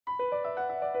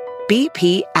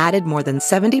BP added more than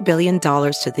 $70 billion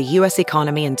to the U.S.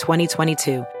 economy in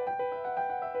 2022.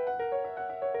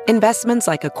 Investments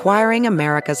like acquiring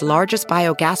America's largest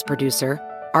biogas producer,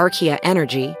 Archaea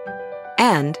Energy,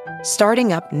 and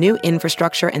starting up new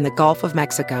infrastructure in the Gulf of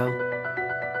Mexico.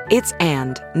 It's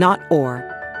and, not or.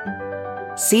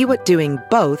 See what doing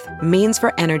both means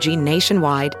for energy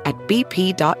nationwide at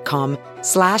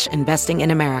bp.com/investing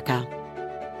in America.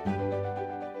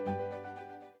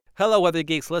 Hello, Weather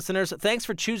Geeks listeners. Thanks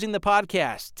for choosing the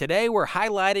podcast. Today, we're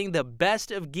highlighting the best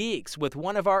of geeks with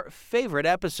one of our favorite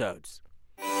episodes.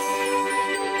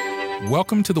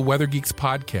 Welcome to the Weather Geeks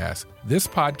podcast. This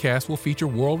podcast will feature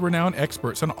world-renowned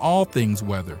experts on all things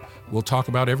weather. We'll talk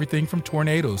about everything from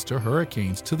tornadoes to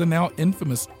hurricanes to the now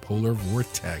infamous polar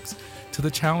vortex to the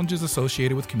challenges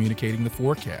associated with communicating the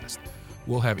forecast.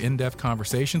 We'll have in-depth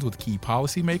conversations with key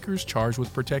policymakers charged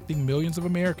with protecting millions of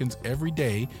Americans every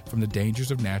day from the dangers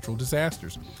of natural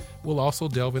disasters. We'll also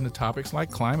delve into topics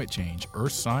like climate change,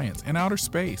 earth science, and outer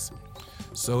space.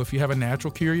 So if you have a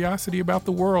natural curiosity about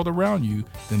the world around you,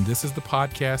 then this is the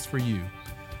podcast for you.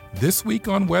 This week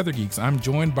on Weather Geeks, I'm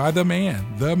joined by the man,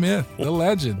 the myth, the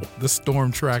legend, the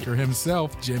storm tracker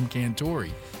himself, Jim Cantore.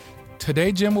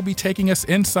 Today, Jim will be taking us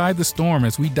inside the storm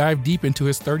as we dive deep into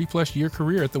his 30-plus year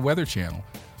career at the Weather Channel.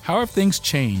 How have things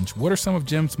changed? What are some of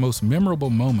Jim's most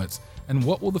memorable moments? And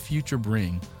what will the future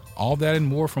bring? All that and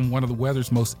more from one of the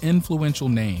weather's most influential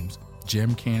names,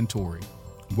 Jim Cantore.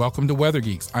 Welcome to Weather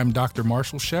Geeks. I'm Dr.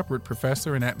 Marshall Shepard,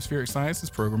 Professor and Atmospheric Sciences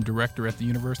Program Director at the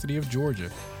University of Georgia.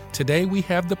 Today, we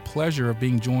have the pleasure of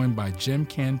being joined by Jim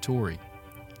Cantore.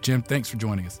 Jim, thanks for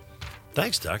joining us.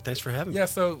 Thanks, Doc. Thanks for having me. Yeah,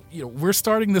 so we're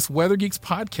starting this Weather Geeks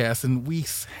podcast, and we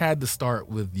had to start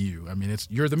with you. I mean,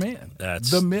 you're the man,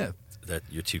 the myth. That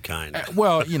you're too kind.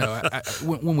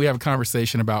 When we have a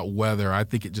conversation about weather, I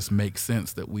think it just makes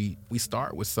sense that we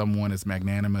start with someone as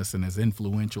magnanimous and as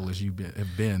influential as you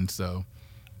have been. So,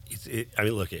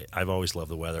 look, I've always loved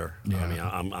the weather. Yeah.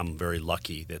 I mean, I'm very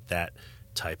lucky that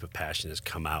type of passion has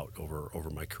come out over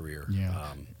my career.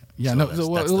 Yeah. We're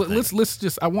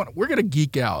going to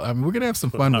geek out. I mean, we're going to have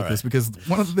some fun with this because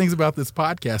one of the things about this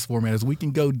podcast format is we can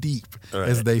go deep,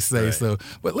 as they say. Right. So,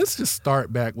 but let's just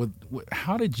start back with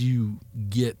how did you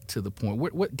get to the point?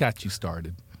 What got you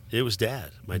started? It was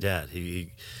my dad.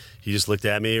 He just looked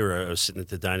at me, or I was sitting at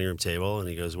the dining room table, and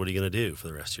he goes, "What are you going to do for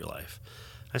the rest of your life?"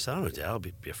 I said, "I don't know, Dad. I'll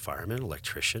be a fireman,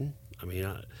 electrician." I mean,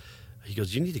 he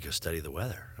goes, "You need to go study the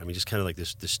weather." I mean, just kind of like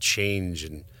this change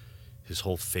in his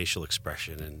whole facial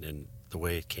expression and the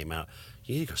way it came out.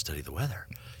 You need to go study the weather.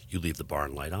 You leave the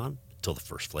barn light on until the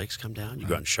first flakes come down. You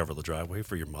go out and shovel the driveway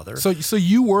for your mother. So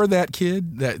you were that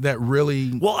kid that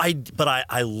really... Well, I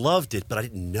loved it, but I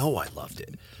didn't know I loved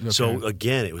it. Okay. So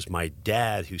again, it was my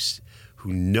dad who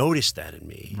noticed that in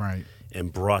me. Right.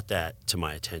 And brought that to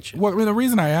my attention. Well, I mean, the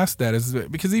reason I asked that is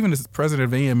because even as president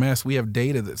of AMS, we have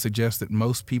data that suggests that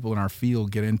most people in our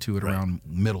field get into it around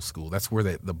middle school. That's where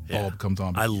the bulb comes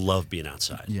on. I love being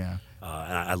outside. Yeah.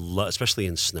 And I love, especially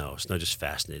in snow. Snow just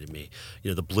fascinated me.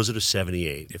 The blizzard of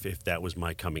 '78, if that was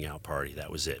my coming out party, that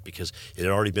was it. Because it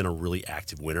had already been a really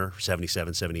active winter,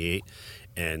 '77, '78,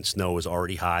 and snow was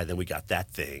already high. Then we got that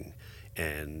thing.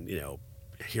 And,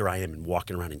 here I am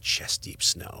walking around in chest-deep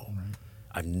snow. Right.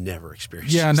 I've never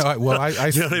experienced. Yeah, no. Well, I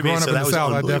you know what I mean? growing up So in that the was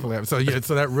South, I definitely have.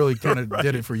 So that really kind of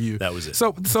did it for you. That was it.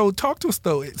 So talk to us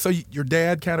though. So your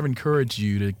dad kind of encouraged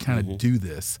you to kind of do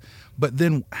this, but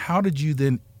then how did you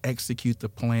then execute the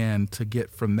plan to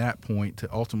get from that point to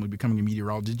ultimately becoming a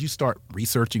meteorologist? Did you start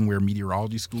researching where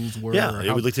meteorology schools were?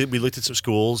 Yeah, we looked at some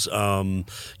schools.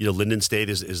 Linden State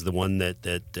is the one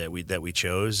that we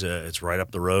chose. It's right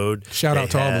up the road. Shout out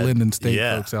to all the Linden State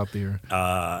folks out there.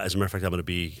 As a matter of fact, I'm going to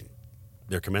be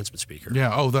their commencement speaker.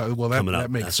 Yeah. Oh,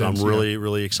 that makes sense. So I'm really,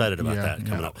 really excited about that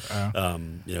coming up. Yeah.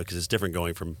 Because it's different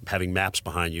going from having maps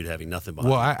behind you to having nothing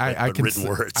behind you. Well, I can written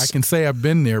words. I can say I've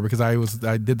been there because I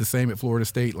did the same at Florida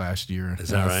State last year. Is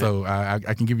that right? So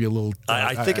I can give you a little.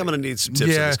 I think I'm going to need some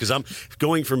tips on this because I'm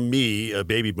going from me, a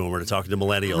baby boomer, to talking to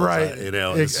millennials. Right.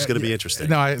 This is going to be interesting.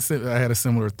 No, I had a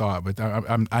similar thought, but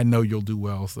I know you'll do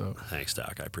well. So thanks,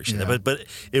 Doc. I appreciate that. But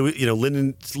it was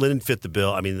Linden fit the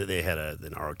bill. I mean, they had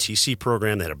an ROTC program.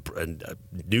 They had a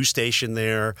news station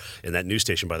there, and that news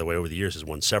station, by the way, over the years has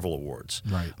won several awards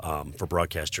for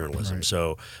broadcast journalism. Right.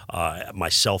 So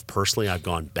myself personally, I've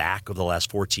gone back over the last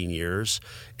 14 years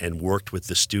and worked with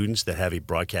the students that have a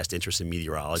broadcast interest in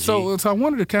meteorology. So I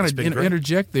wanted to kind of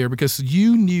interject there because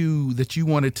you knew that you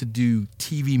wanted to do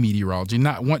TV meteorology,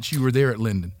 not once you were there at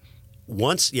Linden.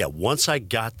 Once I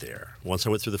got there, once I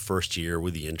went through the first year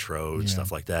with the intro and stuff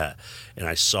like that, and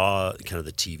I saw kind of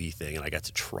the TV thing and I got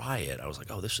to try it, I was like,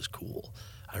 oh, this is cool.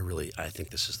 I think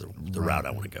this is the route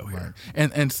I want to go here.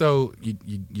 And so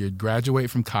you graduate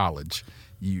from college.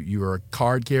 You are a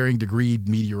card-carrying degreed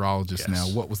meteorologist now.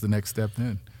 What was the next step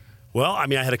then? Well, I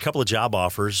mean, I had a couple of job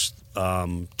offers,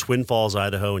 Twin Falls,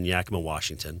 Idaho, and Yakima,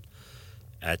 Washington.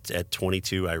 At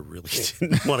 22, I really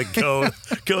didn't want to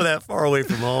go that far away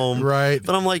from home. Right.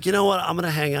 But I'm like, you know what? I'm going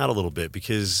to hang out a little bit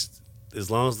because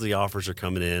as long as the offers are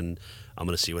coming in, I'm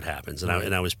going to see what happens.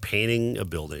 And I was painting a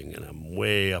building, and I'm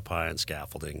way up high on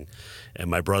scaffolding. And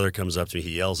my brother comes up to me.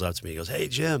 He yells out to me. He goes, "Hey,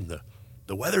 Jim,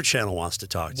 the Weather Channel wants to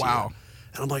talk to you." Wow.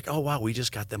 And I'm like, "Oh, wow, we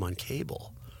just got them on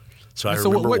cable." So I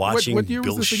remember watching what year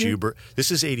Bill was this Schubert.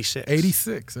 This is 86.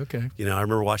 86, okay. You know, I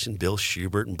remember watching Bill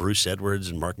Schubert and Bruce Edwards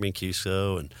and Mark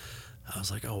Mancuso, and I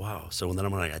was like, oh, wow. So then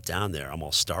when I got down there, I'm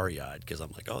all starry-eyed because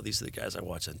I'm like, oh, these are the guys I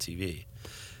watch on TV.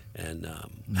 And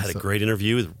had a great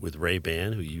interview with Ray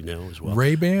Ban, who you know as well.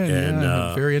 Ray Ban,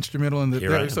 and, very instrumental in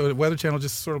the. So the Weather Channel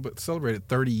just sort of celebrated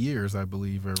 30 years, I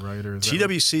believe, right? Or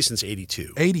TWC since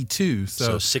 82. 82,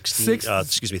 so 36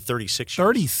 years.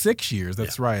 36 years,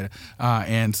 that's right.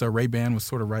 And so Ray Ban was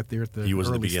sort of right there at the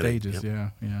early stages.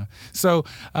 Yep. Yeah. So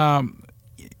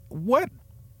what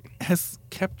has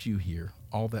kept you here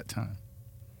all that time?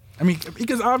 I mean,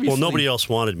 because obviously... Well, nobody else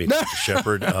wanted me, Mr.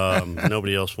 Shepard.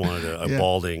 Nobody else wanted a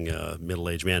balding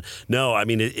middle-aged man. No, I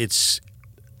mean, if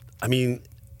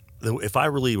I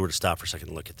really were to stop for a second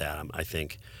and look at that, I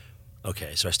think,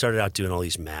 okay, so I started out doing all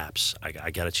these maps. I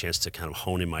got a chance to kind of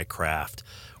hone in my craft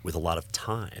with a lot of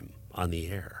time on the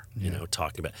air, you know,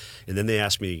 talking about... And then they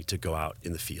asked me to go out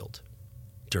in the field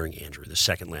during Andrew, the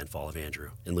second landfall of Andrew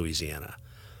in Louisiana.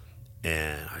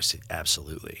 And I said,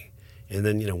 absolutely. And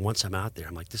then, you know, once I'm out there,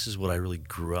 I'm like, this is what I really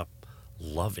grew up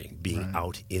loving, being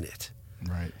out in it.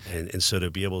 Right. And so to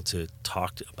be able to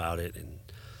talk about it and,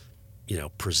 you know,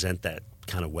 present that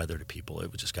kind of weather to people,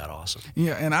 it just got awesome.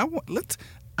 Yeah, and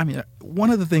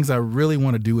one of the things I really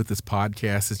want to do with this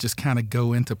podcast is just kind of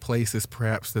go into places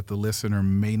perhaps that the listener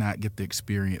may not get the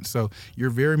experience. So you're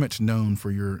very much known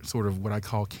for your sort of what I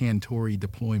call Cantore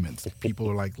deployments.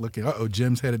 People are like looking,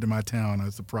 Jim's headed to my town.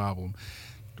 That's a problem.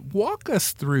 Walk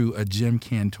us through a Jim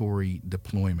Cantore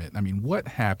deployment. I mean, what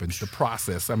happens, the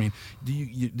process? I mean, do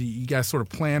you guys sort of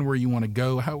plan where you want to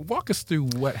go? Walk us through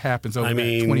what happens over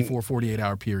that 24,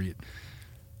 48-hour period.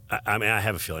 I mean, I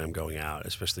have a feeling I'm going out,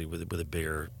 especially with a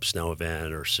bigger snow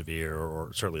event or severe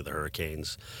or certainly the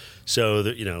hurricanes. So,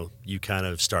 that, you know, you kind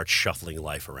of start shuffling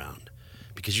life around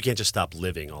because you can't just stop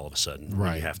living all of a sudden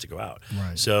when you have to go out.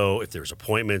 Right. So if there's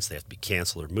appointments, they have to be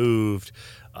canceled or moved.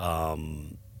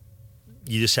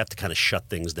 You just have to kind of shut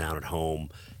things down at home,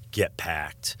 get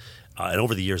packed. And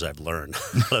over the years, I've learned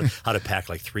how to pack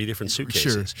like 3 different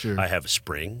suitcases. Sure. I have a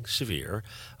spring severe.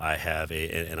 I have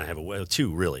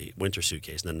two really winter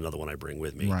suitcases, and then another one I bring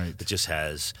with me that just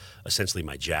has essentially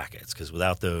my jackets. Because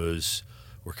without those,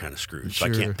 we're kind of screwed. So I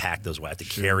can't pack those. I have to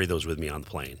carry those with me on the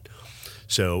plane.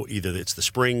 So either it's the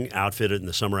spring outfit and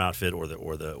the summer outfit, or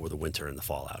the winter and the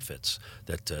fall outfits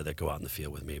that go out in the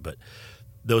field with me. But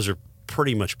those are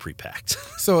pretty much pre-packed.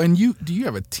 So, and do you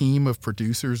have a team of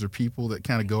producers or people that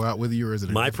kind of go out with you, or is it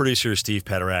my producer is Steve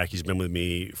Padarak? He's been with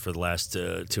me for the last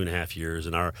 2.5 years,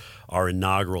 and our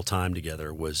inaugural time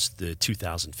together was the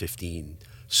 2015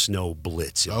 snow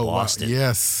blitz in Boston. Wow.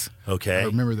 Yes. Okay. I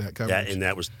remember that coverage. And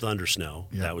that was thunder snow.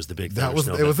 Yeah. That was the big thunder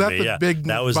snow. Was that the big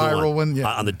viral one?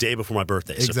 Yeah. On the day before my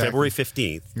birthday. Exactly. So February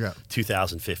 15th,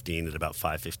 2015 at about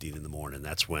 5:15 in the morning.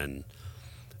 That's when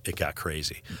it got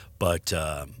crazy. But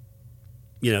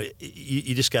you know,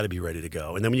 you just got to be ready to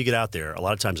go. And then when you get out there, a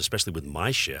lot of times, especially with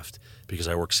my shift, because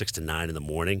I work 6 to 9 in the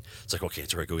morning, it's like, okay,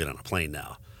 it's all right, go get on a plane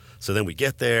now. So then we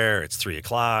get there, it's 3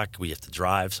 o'clock, we have to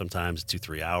drive sometimes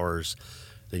 2-3 hours.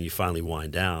 Then you finally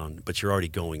wind down, but you're already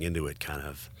going into it kind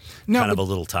of a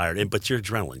little tired. But your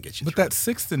adrenaline gets you through. But that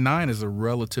 6 to 9 is a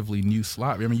relatively new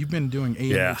slot. I mean, you've been doing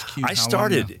AMHQ. I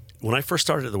started when I first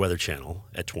started at the Weather Channel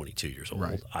at 22 years old.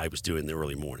 Right. I was doing the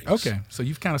early mornings. Okay, so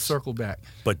you've kind of circled back.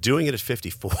 But doing it at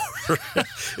 54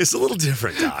 is a little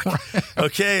different, Doc. Right.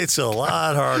 Okay, it's a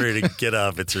lot harder to get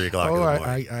up at 3 o'clock in the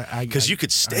morning because you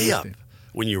could stay up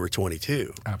when you were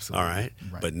 22. Absolutely. All right?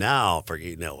 But now,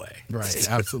 no way. Right,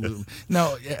 absolutely.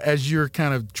 Now, as you're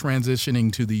kind of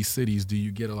transitioning to these cities, do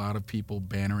you get a lot of people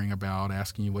bantering about,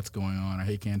 asking you what's going on? Or,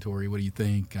 hey, Cantore, what do you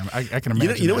think? I can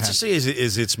imagine. You know what's interesting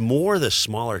is it's more the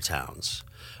smaller towns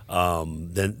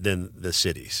than the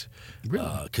cities. Really?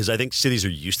 Because I think cities are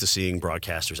used to seeing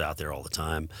broadcasters out there all the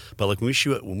time. But like when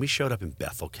we showed up in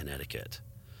Bethel, Connecticut,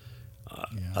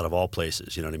 out of all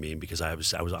places, you know what I mean? Because I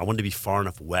wanted to be far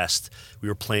enough west. We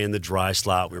were playing the dry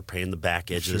slot. We were playing the back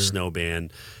edge of the snow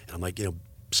band. And I'm like, you know,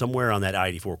 somewhere on that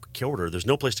I-84 corridor, there's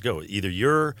no place to go. Either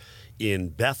you're in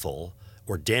Bethel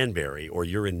or Danbury, or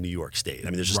you're in New York State. I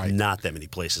mean, there's just not that many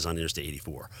places on Interstate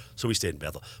 84. So we stayed in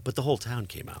Bethel. But the whole town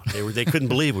came out. They couldn't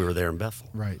believe we were there in Bethel.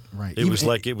 Right. It was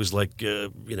like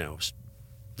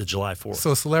the July 4th.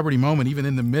 So a celebrity moment, even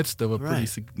in the midst of a pretty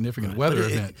significant weather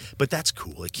event. But that's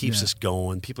cool. It keeps us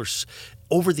going. People are,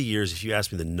 over the years, if you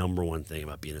ask me the number one thing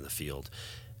about being in the field,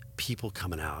 people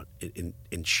coming out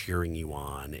and cheering you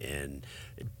on and,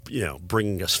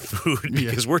 bringing us food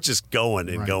because we're just going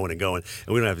and going and going,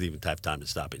 and we don't even have time to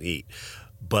stop and eat.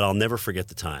 But I'll never forget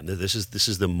the time. This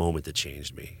is the moment that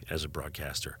changed me as a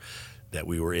broadcaster, that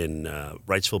we were in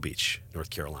Wrightsville Beach, North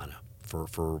Carolina,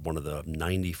 for one of the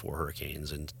 94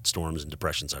 hurricanes and storms and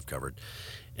depressions I've covered.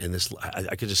 And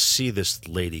I could just see this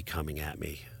lady coming at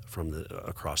me from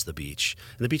across the beach.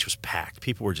 And the beach was packed.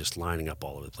 People were just lining up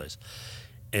all over the place.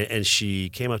 And she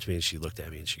came up to me and she looked at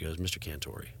me and she goes, "Mr.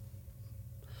 Cantore,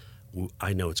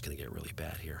 I know it's going to get really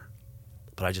bad here,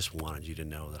 but I just wanted you to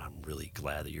know that I'm really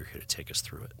glad that you're here to take us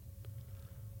through it."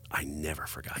 I never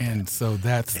forgot that. And so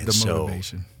that's the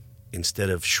motivation. Instead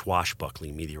of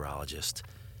swashbuckling meteorologist,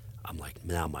 I'm like,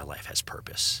 now my life has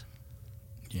purpose.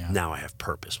 Yeah. Now I have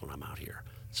purpose when I'm out here.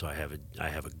 So I have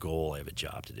a goal. I have a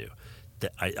job to do.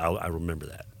 I remember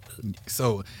that.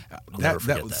 So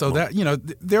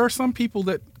there are some people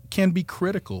that can be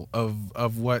critical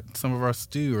of what some of us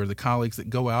do, or the colleagues that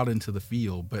go out into the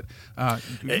field. But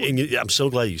and I'm so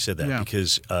glad you said that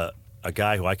because a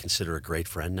guy who I consider a great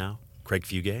friend now, Craig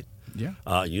Fugate. Yeah.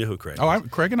 You know who Craig is.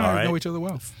 Craig and I know each other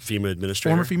well. FEMA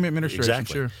administrator. Former FEMA administrator,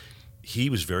 exactly. Sure. He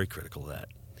was very critical of that.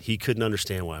 He couldn't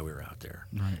understand why we were out there.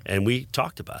 Right. And we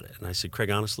talked about it. And I said, Craig,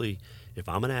 honestly, if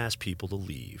I'm going to ask people to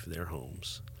leave their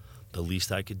homes, the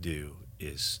least I could do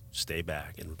is stay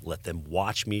back and let them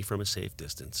watch me from a safe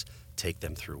distance, take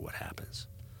them through what happens.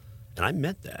 And I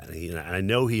meant that. And I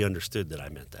know he understood that I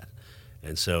meant that.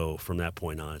 And so from that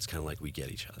point on, it's kind of like we get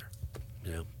each other,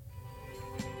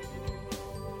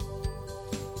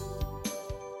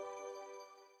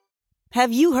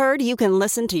 Have you heard you can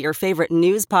listen to your favorite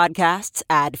news podcasts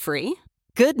ad-free?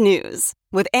 Good news.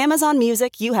 With Amazon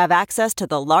Music, you have access to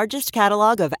the largest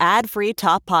catalog of ad-free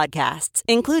top podcasts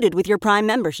included with your Prime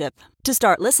membership. To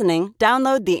start listening,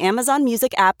 download the Amazon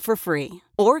Music app for free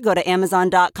or go to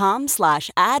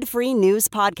amazon.com/ad-free news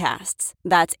podcasts.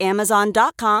 That's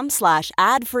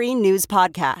amazon.com/ad-free news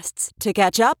podcasts to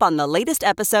catch up on the latest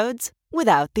episodes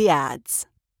without the ads.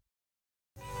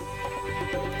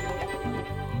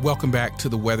 Welcome back to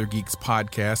the Weather Geeks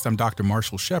podcast. I'm Dr.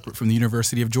 Marshall Shepard from the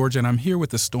University of Georgia, and I'm here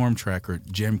with the storm tracker,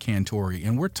 Jim Cantore,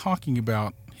 and we're talking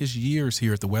about his years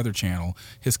here at the Weather Channel,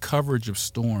 his coverage of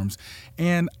storms.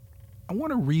 And I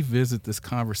want to revisit this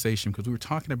conversation because we were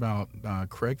talking about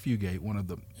Craig Fugate, one of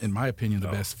the, in my opinion, the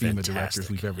best FEMA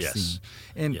directors we've ever seen.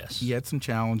 And he had some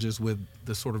challenges with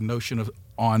the sort of notion of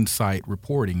on-site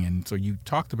reporting, and so you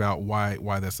talked about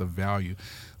why that's of value.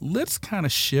 Let's kind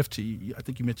of shift to, I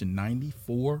think you mentioned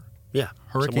 94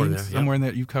 hurricanes, somewhere in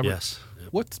there you covered. Yes. Yep.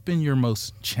 What's been your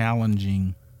most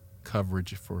challenging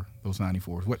coverage for those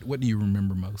 94s? What do you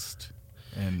remember most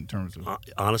in terms of?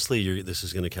 Honestly, this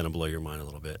is going to kind of blow your mind a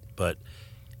little bit, but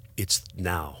it's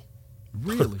now.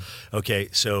 Really? Okay,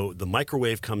 so the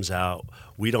microwave comes out.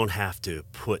 We don't have to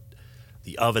put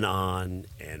the oven on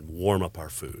and warm up our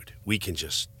food. We can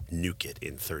just nuke it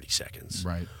in 30 seconds.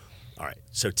 Right. All right.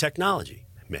 So technology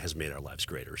has made our lives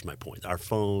greater, is my point. Our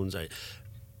phones.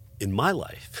 In my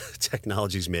life,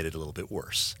 technology's made it a little bit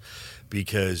worse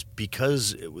because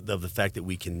of the fact that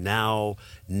we can now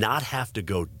not have to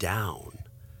go down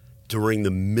during the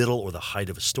middle or the height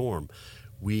of a storm.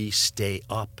 We stay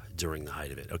up during the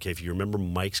height of it. Okay, if you remember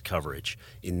Mike's coverage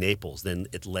in Naples, then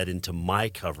it led into my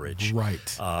coverage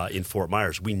in Fort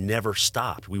Myers. We never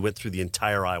stopped. We went through the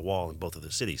entire eye wall in both of the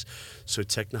cities. So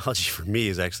technology for me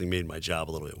has actually made my job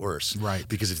a little bit worse. Right.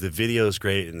 Because if the video is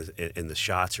great and the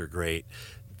shots are great,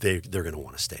 they're going to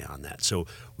want to stay on that. So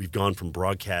we've gone from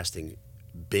broadcasting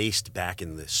based back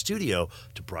in the studio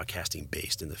to broadcasting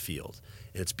based in the field.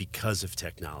 And it's because of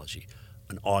technology.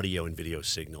 An audio and video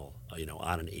signal,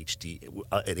 on an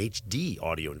HD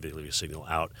audio and video signal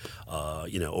out,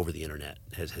 over the internet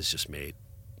has just made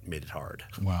it hard.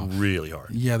 Wow, really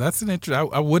hard. Yeah, that's an interesting.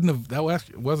 I wouldn't have. That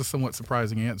was a somewhat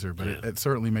surprising answer, but it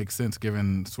certainly makes sense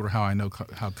given sort of how I know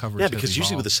how coverage. Yeah, because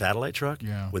usually with a satellite truck,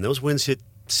 when those winds hit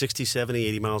 60, 70,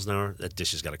 80 miles an hour, that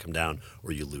dish has got to come down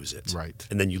or you lose it. Right.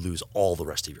 And then you lose all the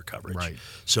rest of your coverage. Right.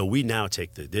 So we now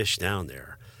take the dish down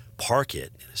there, park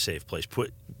it in a safe place,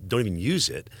 don't even use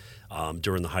it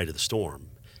during the height of the storm.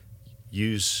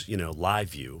 Use, live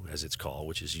view, as it's called,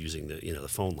 which is using the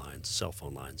phone lines, cell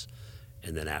phone lines,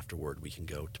 and then afterward we can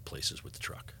go to places with the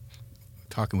truck.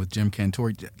 talking with Jim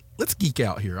Cantore. Let's geek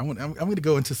out here. I'm going to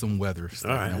go into some weather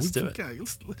stuff. All right, let's do it.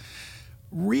 Let's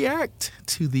react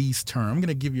to these terms. I'm going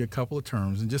to give you a couple of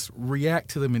terms and just react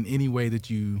to them in any way that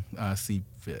you see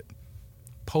fit.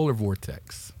 Polar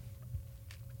vortex.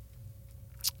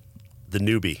 The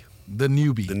newbie. The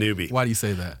newbie. The newbie. Why do you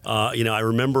say that? I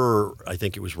remember, I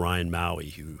think it was Ryan Maui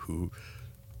who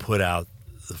put out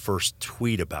the first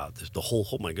tweet about this. The whole,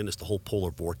 oh my goodness, the whole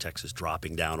polar vortex is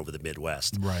dropping down over the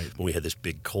Midwest. Right. When we had this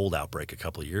big cold outbreak a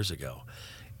couple of years ago.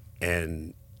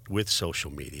 And with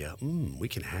social media, we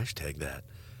can hashtag that.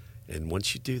 And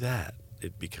once you do that,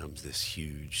 it becomes this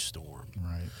huge storm.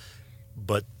 Right.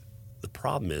 But the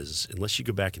problem is, unless you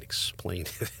go back and explain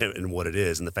it and what it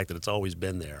is, and the fact that it's always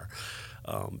been there,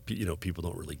 people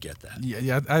don't really get that.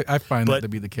 Yeah, I find that to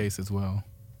be the case as well.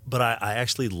 But I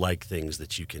actually like things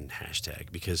that you can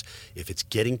hashtag, because if it's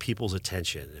getting people's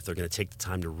attention, if they're going to take the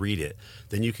time to read it,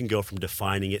 then you can go from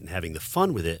defining it and having the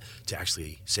fun with it to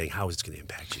actually saying how is it going to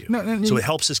impact you. So it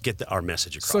helps us get our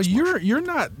message across. So you're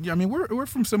not. I mean, we're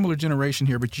from similar generation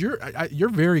here, but you're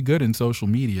very good in social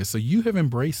media. So you have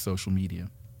embraced social media.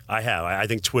 I have. I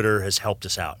think Twitter has helped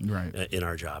us out in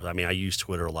our job. I mean, I use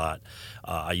Twitter a lot.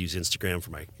 I use Instagram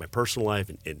for my personal life,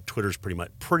 and Twitter's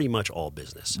pretty much all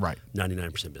business. Right.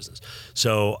 99% business.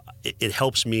 So it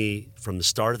helps me from the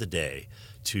start of the day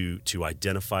to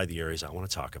identify the areas I want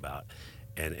to talk about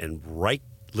and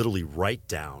literally write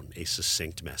down a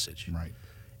succinct message. Right.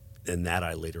 And that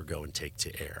I later go and take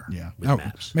to air with now,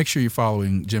 maps. Make sure you're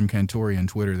following Jim Cantore on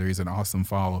Twitter. There is an awesome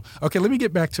follow. Okay, let me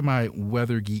get back to my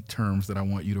weather geek terms that I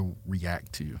want you to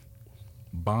react to.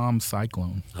 Bomb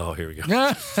cyclone. Oh, here we go.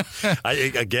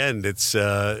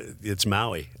 It's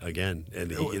Maui again,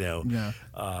 and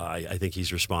I think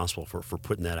he's responsible for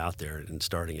putting that out there and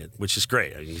starting it, which is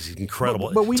great. I mean, he's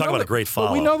incredible. But we talk know about a great follow.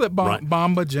 But we know that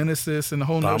bombogenesis and the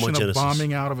whole notion Bombogenesis. of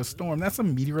bombing out of a storm—that's a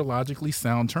meteorologically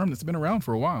sound term that's been around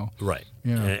for a while. Right.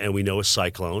 Yeah. And we know a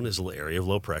cyclone is an area of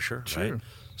low pressure. Sure. Right.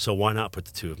 So why not put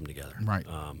the two of them together? Right.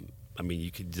 I mean,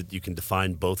 you can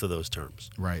define both of those terms.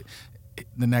 Right.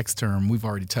 The next term we've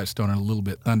already touched on it a little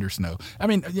bit. Thunder snow. I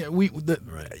mean,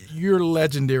 you're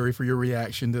legendary for your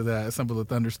reaction to that. Some of the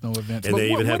thunder snow events, and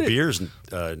they even have beers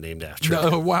named after it.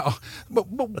 Oh wow! But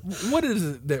what is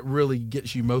it that really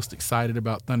gets you most excited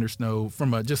about thunder snow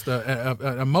from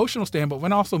an emotional standpoint,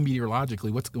 but also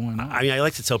meteorologically? What's going on? I mean, I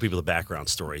like to tell people the background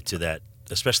story to that,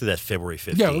 especially that February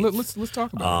 15th. Yeah, let's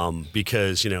talk about it.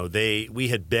 Because we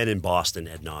had been in Boston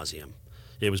ad nauseum.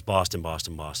 It was Boston.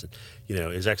 It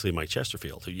was actually Mike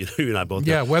Chesterfield, who you and I both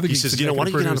know. Yeah, weather. He says, why don't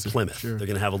you get down to Plymouth? Sure. They're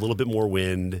going to have a little bit more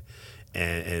wind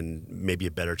and maybe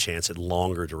a better chance at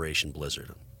longer duration blizzard.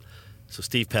 So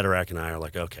Steve Pederak and I are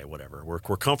like, okay, whatever. We're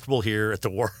comfortable here at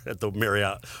the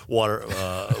Marriott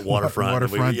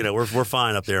waterfront. We're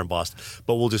fine up there in Boston,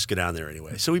 but we'll just get down there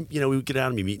anyway. So we get down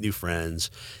and we meet new friends,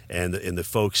 and the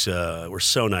folks were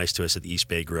so nice to us at the East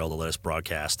Bay Grill to let us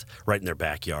broadcast right in their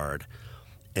backyard.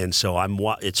 And so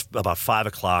it's about 5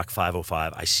 o'clock,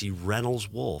 5:05. I see Reynolds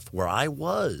Wolf, where I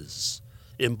was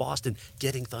in Boston,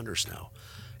 getting thunder snow.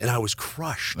 And I was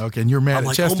crushed. Okay, and you're mad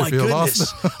at Chesterfield. Oh my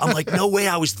goodness. Also. I'm like, no way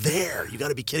I was there. You got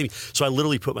to be kidding me. So I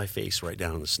literally put my face right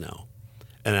down in the snow.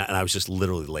 And I was just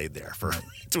literally laid there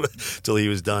till he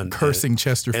was done. Cursing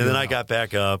Chesterfield. And then I got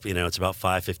back up. It's about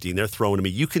 5:15. They're throwing to me.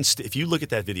 You can if you look at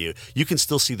that video, you can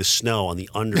still see the snow on the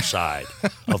underside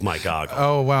of my goggles.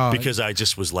 Oh, wow. Because I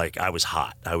just was like, I was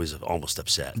hot. I was almost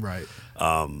upset. Right.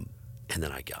 And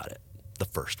then I got it, the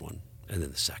first one, and then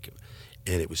the second.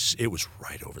 And it was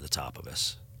right over the top of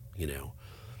us,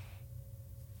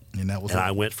 And that was. And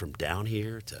I went from down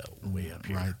here to way up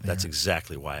here. Right there. That's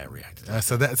exactly why I reacted.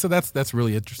 So that's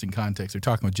really interesting context. We're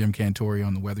talking with Jim Cantore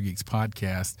on the Weather Geeks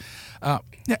podcast.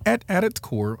 At its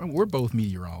core, we're both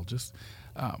meteorologists.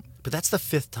 But that's the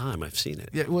 5th time I've seen it.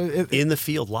 Yeah, well, in the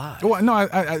field live. Well,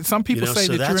 no, some people say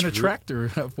that you're in a tractor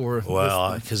for.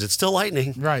 Well, because it's still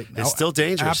lightning. Right. It's still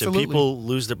dangerous. Absolutely. And people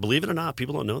lose their. Believe it or not,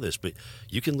 people don't know this, but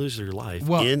you can lose your life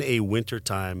in a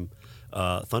wintertime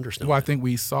thunderstorm. Well, I think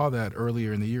we saw that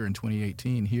earlier in the year in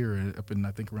 2018 here up in,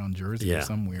 I think, around Jersey or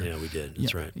somewhere. Yeah, we did.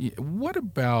 That's right. What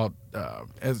about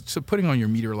putting on your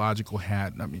meteorological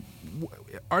hat? I mean,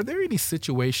 are there any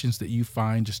situations that you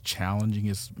find just challenging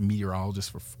as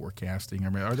meteorologists for forecasting? I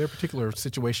mean, are there particular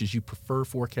situations you prefer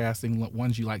forecasting,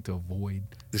 ones you like to avoid?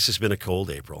 This has been a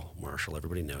cold April, Marshall.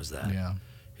 Everybody knows that. Yeah.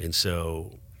 And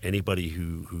so anybody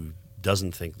who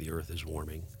doesn't think the Earth is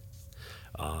warming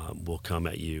will come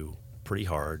at you pretty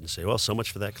hard and say, well, so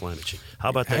much for that climate change. How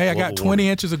about that? Hey, I got 20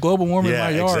 inches of global warming in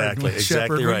my yard.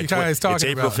 Exactly right. It's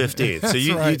April 15th. So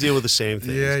you deal with the same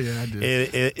things. Yeah, I do.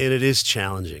 And it is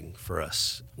challenging for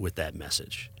us with that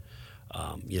message.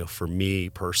 For me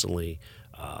personally,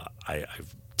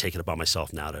 I've taken it upon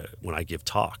myself now to, when I give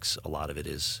talks, a lot of it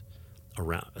is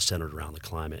centered around the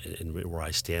climate and where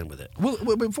I stand with it. Well,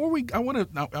 before I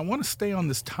want to stay on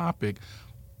this topic,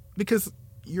 because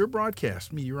you're a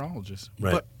broadcast meteorologist,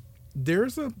 right. But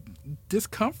there's a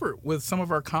discomfort with some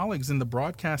of our colleagues in the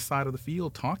broadcast side of the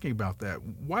field talking about that.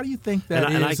 Why do you think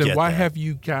that is, and why have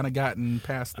you kind of gotten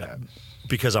past that?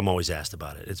 Because I'm always asked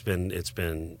about it. It's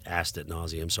been asked ad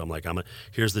nauseum. So I'm like,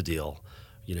 here's the deal.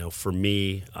 For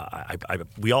me, I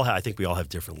think we all have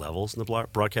different levels in the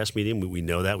broadcast medium. We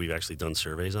know that. We've actually done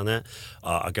surveys on that.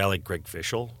 A guy like Greg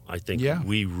Fischel, I think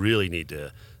we really need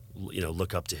to,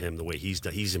 look up to him the way he's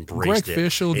embraced Greg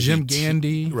Fischel, and Jim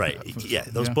Gandy. Right. Yeah.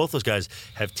 Both those guys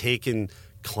have taken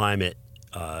climate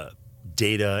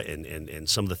data and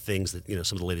some of the things that,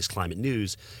 some of the latest climate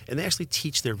news, and they actually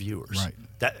teach their viewers.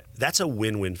 Right. That's a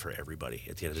win-win for everybody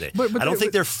at the end of the day. But I don't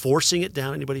think they're forcing it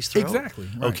down anybody's throat. Exactly.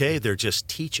 Right. Okay, they're just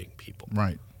teaching people.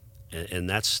 Right. And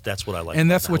that's what I like. And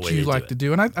that's what you like to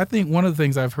do. And I think one of the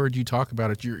things I've heard you talk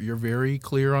about it, you're very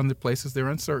clear on the places there are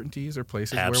uncertainties or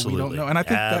places where we don't know. And I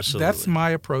think that's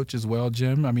my approach as well,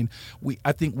 Jim. I mean,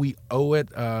 I think we owe it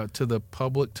to the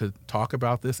public to talk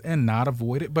about this and not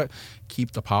avoid it, but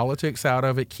keep the politics out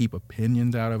of it, keep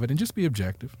opinions out of it, and just be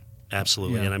objective.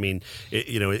 Absolutely. Yeah. And I mean,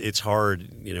 it's hard,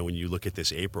 when you look at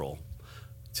this April,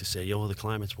 to say, the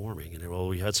climate's warming. And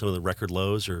we had some of the record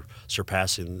lows or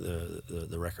surpassing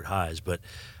the record highs, but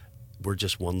we're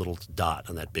just one little dot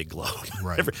on that big globe.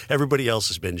 Right. Everybody else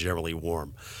has been generally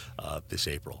warm this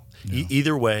April. Yeah.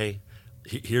 Either way,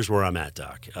 here's where I'm at,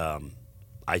 Doc.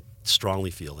 I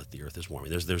strongly feel that the Earth is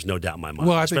warming. There's no doubt in my mind,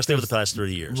 especially over the past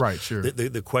 30 years. Right, sure.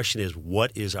 The question is,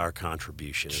 what is our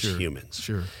contribution as humans?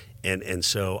 Sure. And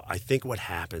so I think what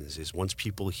happens is once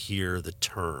people hear the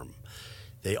term,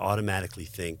 they automatically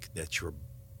think that you're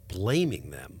blaming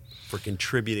them for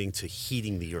contributing to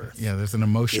heating the Earth. Yeah, there's an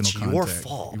emotional It's contact. your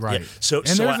fault. Right. Yeah. So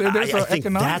there's I think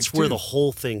that's where too. the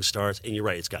whole thing starts. And you're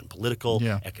right, it's gotten political,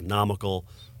 economical.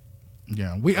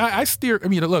 Yeah, I steer. I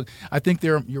mean, look, I think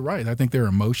you're right. I think there are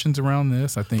emotions around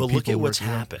this. I think but look at what's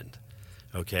happened.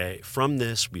 Okay, from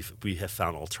this, we have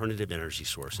found alternative energy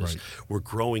sources. Right. We're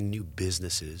growing new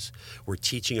businesses. We're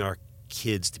teaching our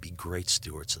kids to be great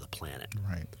stewards of the planet.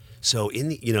 Right. So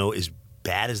as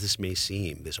bad as this may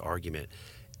seem, this argument,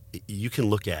 you can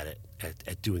look at it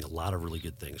at doing a lot of really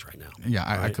good things right now. Yeah,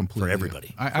 right? I completely for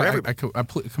everybody. I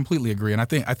completely agree, and I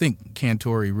think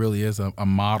Cantore really is a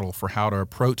model for how to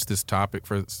approach this topic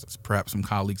for perhaps some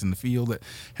colleagues in the field that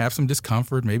have some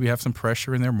discomfort, maybe have some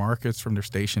pressure in their markets from their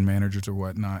station managers or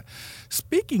whatnot.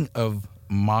 Speaking of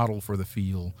model for the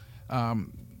field,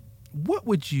 what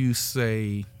would you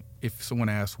say if someone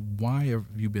asked, why have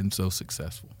you been so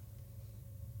successful?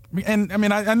 I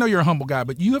know you're a humble guy,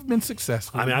 but you have been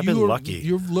successful. I mean, I've been lucky.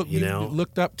 You've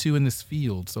looked up to in this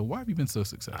field. So why have you been so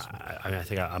successful? I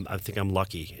think I'm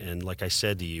lucky. And like I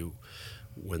said to you,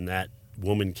 when that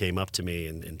woman came up to me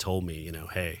and told me,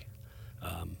 hey,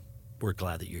 we're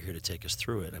glad that you're here to take us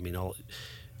through it. I mean,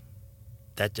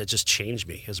 that just changed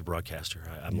me as a broadcaster.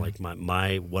 I'm like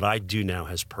my what I do now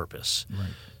has purpose. Right.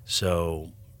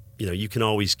 So. You can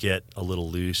always get a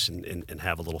little loose and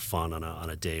have a little fun on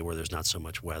a day where there's not so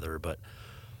much weather, but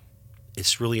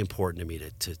it's really important to me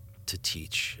to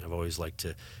teach. I've always liked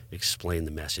to explain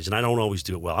the message, and I don't always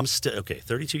do it well. I'm still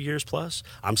 32 years plus.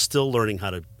 I'm still learning how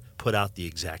to put out the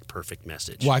exact perfect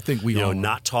message. Well, I think we all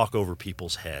not talk over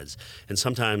people's heads. And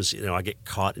sometimes I get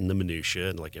caught in the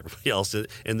minutia and like everybody else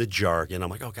in the jargon.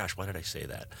 I'm like, oh gosh, why did I say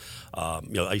that?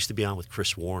 I used to be on with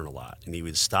Chris Warren a lot, and he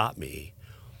would stop me.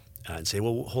 And say,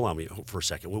 well, hold on for a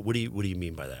second. What do you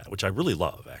mean by that? Which I really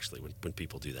love, actually, when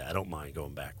people do that. I don't mind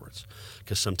going backwards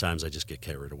because sometimes I just get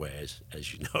carried away,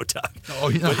 as you know, Doc. Oh,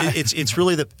 yeah. But it's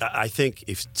really I think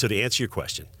to answer your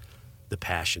question, the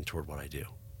passion toward what I do.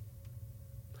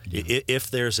 Yeah. If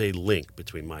there's a link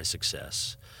between my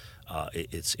success,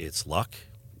 it's luck,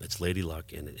 it's lady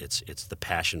luck, and it's the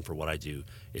passion for what I do.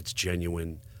 It's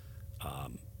genuine.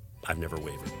 I've never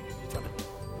wavered from it.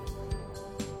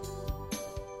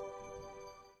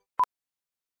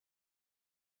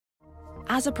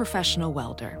 As a professional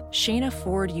welder, Shayna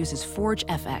Ford uses Forge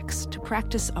FX to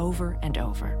practice over and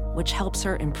over, which helps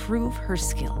her improve her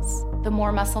skills. The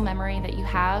more muscle memory that you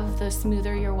have, the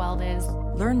smoother your weld is.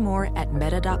 Learn more at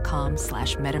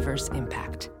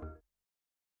meta.com/metaverseimpact.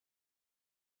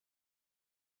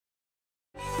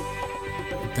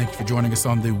 Thank you for joining us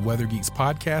on the Weather Geeks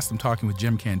podcast. I'm talking with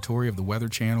Jim Cantore of the Weather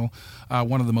Channel,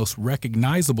 one of the most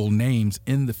recognizable names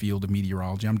in the field of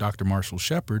meteorology. I'm Dr. Marshall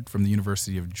Shepard from the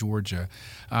University of Georgia.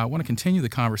 I want to continue the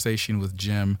conversation with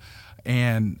Jim,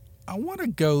 and I want to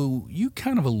go, you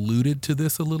kind of alluded to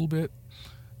this a little bit,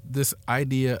 this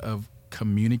idea of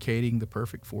communicating the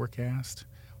perfect forecast.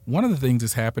 One of the things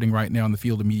that's happening right now in the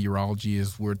field of meteorology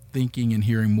is we're thinking and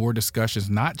hearing more discussions,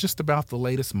 not just about the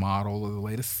latest model or the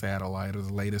latest satellite or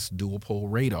the latest dual pole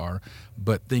radar,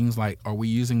 but things like, are we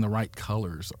using the right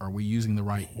colors? Are we using the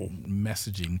right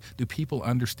messaging? Do people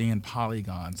understand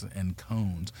polygons and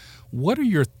cones? What are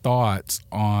your thoughts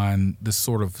on this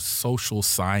sort of social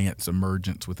science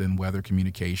emergence within weather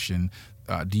communication?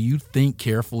 Do you think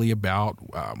carefully about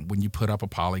when you put up a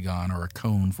polygon or a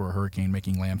cone for a hurricane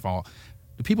making landfall?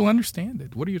 Do people understand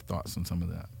it? What are your thoughts on some of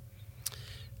that?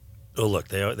 Oh, look,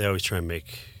 they always try and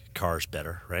make cars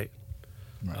better, right?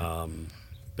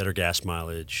 Better gas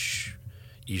mileage,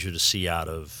 easier to see out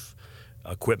of,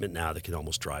 equipment now that can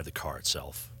almost drive the car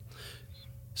itself.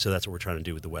 So that's what we're trying to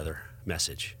do with the weather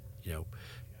message.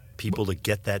 People to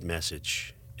get that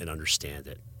message and understand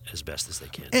it as best as they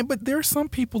can. But there are some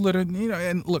people that are,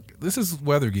 and look, this is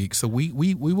Weather Geek, so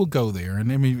we will go there.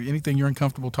 And I mean, anything you're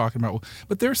uncomfortable talking about.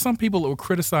 But there are some people that will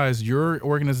criticize your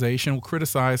organization, will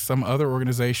criticize some other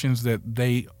organizations that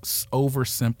they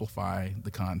oversimplify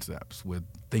the concepts with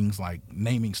things like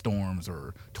naming storms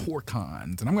or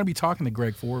torcons. And I'm going to be talking to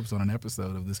Greg Forbes on an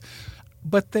episode of this.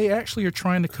 But they actually are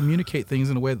trying to communicate things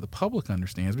in a way that the public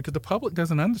understands, because the public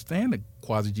doesn't understand the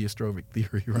quasi-geostrophic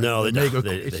theory. Right? No, they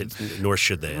don't. Nor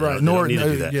should they. Right. They don't need to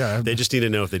do that. Yeah. They just need to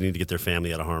know if they need to get their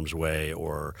family out of harm's way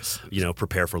or,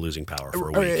 prepare for losing power for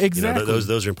a week. Exactly.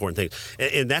 Those are important things.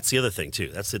 And that's the other thing,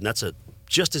 too. That's a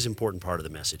just as important part of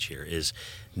the message here is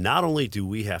not only do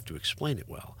we have to explain it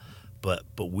well, but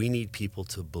we need people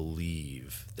to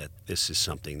believe that this is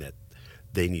something that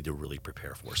they need to really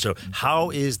prepare for. So how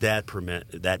is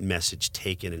that message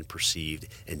taken and perceived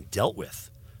and dealt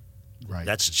with? Right.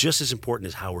 That's just as important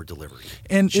as how we're delivering it.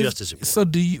 And just as important.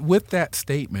 So with that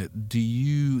statement,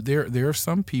 there are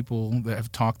some people that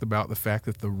have talked about the fact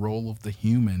that the role of the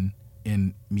human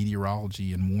in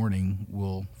meteorology and warning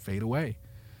will fade away.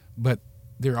 But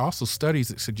there are also studies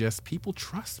that suggest people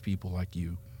trust people like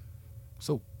you.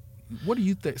 So what do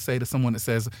you say to someone that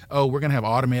says, oh, we're going to have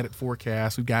automatic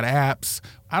forecasts, we've got apps,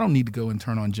 I don't need to go and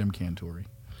turn on Jim Cantore?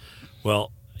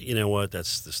 Well, you know what?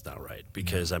 That's just not right.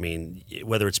 Because, I mean,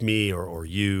 whether it's me or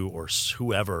you or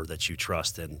whoever that you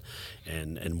trust and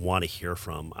want to hear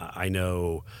from, I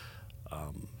know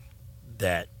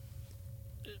that,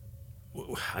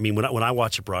 I mean, when I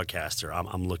watch a broadcaster,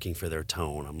 I'm looking for their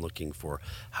tone. I'm looking for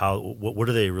what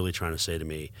are they really trying to say to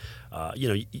me?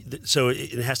 So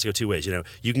it has to go two ways.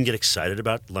 You can get excited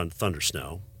about thunder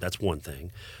snow. That's one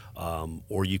thing.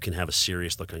 Or you can have a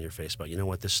serious look on your face about,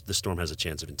 this storm has a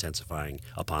chance of intensifying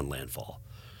upon landfall.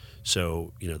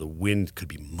 So, the wind could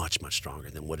be much, much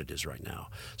stronger than what it is right now.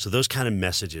 So those kind of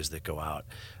messages that go out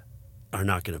are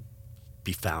not going to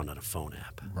be found on a phone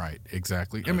app. Right,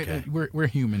 exactly. Okay. I mean, we're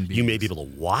human beings. You may be able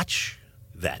to watch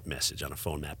that message on a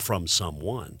phone map from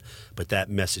someone, but that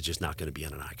message is not going to be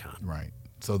on an icon. Right.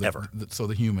 So ever. So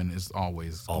the human is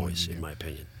always in my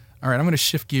opinion. All right, I'm going to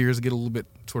shift gears, get a little bit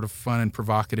sort of fun and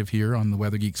provocative here on the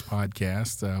Weather Geeks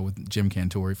podcast with Jim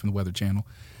Cantore from the Weather Channel.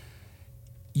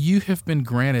 You have been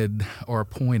granted or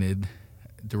appointed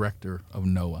director of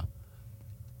NOAA,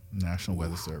 National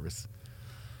Weather Service.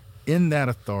 In that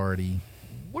authority,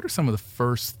 what are some of the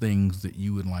first things that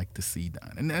you would like to see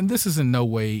done? And this is in no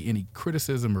way any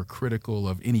criticism or critical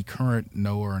of any current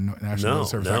NOAA or National Weather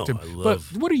Service activity. But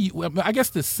what are you? I guess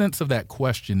the sense of that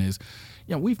question is,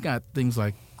 we've got things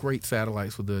like great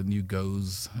satellites with the new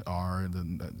GOES-R,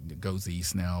 the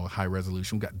GOES-East now, high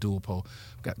resolution. We've got dual pole.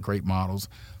 We've got great models.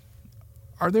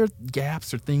 Are there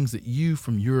gaps or things that you,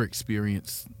 from your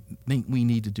experience, think we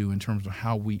need to do in terms of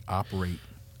how we operate?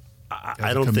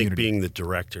 I don't think being the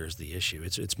director is the issue.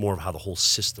 It's more of how the whole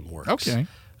system works. Okay.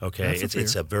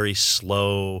 It's a very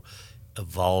slow,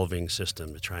 evolving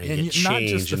system to try and get change not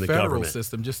just in the federal government.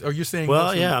 System. You're saying?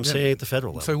 Well, I'm saying at the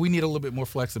federal level. So we need a little bit more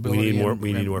flexibility.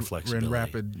 We need more flexibility and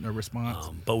rapid response.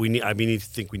 But we need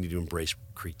to embrace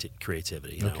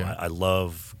creativity. I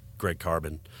love Greg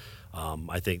Carbon.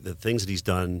 I think the things that he's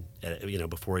done,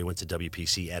 before he went to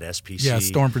WPC at SPC. Yeah,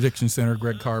 Storm Prediction Center,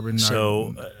 Greg Carbon.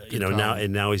 So,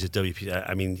 now he's at WPC.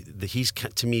 I mean,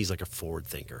 to me, he's like a forward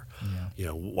thinker.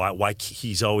 Yeah. Why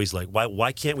he's always like,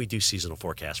 why can't we do seasonal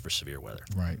forecasts for severe weather?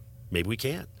 Right. Maybe we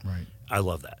can. Right. I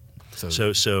love that.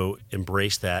 So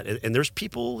embrace that. And there's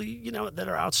people, that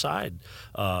are outside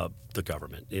the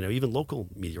government, even local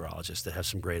meteorologists that have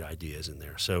some great ideas in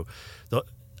there. So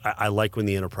I like when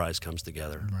the enterprise comes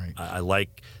together. Right. I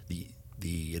like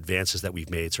the advances that we've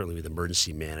made, certainly with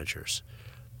emergency managers.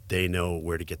 They know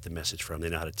where to get the message from. They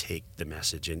know how to take the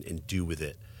message and do with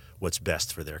it what's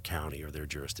best for their county or their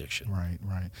jurisdiction. Right.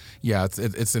 Yeah,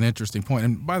 it's an interesting point.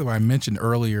 And by the way, I mentioned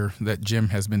earlier that Jim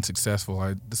has been successful.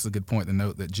 This is a good point to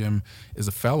note that Jim is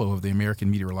a fellow of the American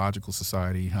Meteorological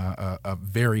Society, a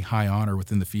very high honor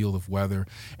within the field of weather.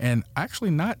 And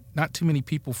actually not too many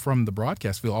people from the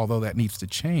broadcast field, although that needs to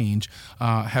change,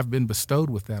 have been bestowed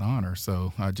with that honor.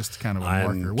 So just kind of a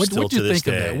marker. What did you think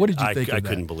of that? What did you think of that? I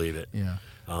couldn't believe it. Yeah.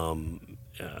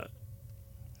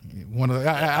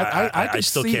 I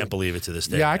still can't believe it to this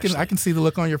day. Yeah, I can see the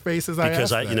look on your face as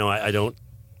because I don't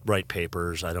write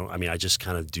papers. I just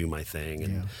kind of do my thing,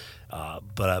 and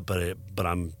but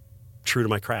I'm true to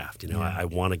my craft. I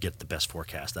want to get the best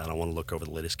forecast out. I want to look over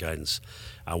the latest guidance.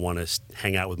 I want to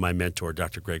hang out with my mentor,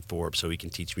 Dr. Greg Forbes, so he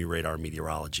can teach me radar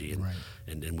meteorology,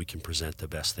 and we can present the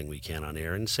best thing we can on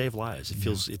air and save lives.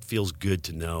 It feels good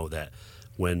to know that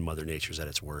when Mother Nature's at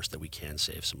its worst, that we can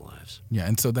save some lives. Yeah,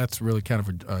 and so that's really kind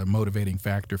of a motivating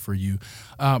factor for you.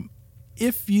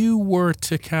 If you were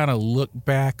to kind of look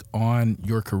back on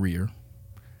your career,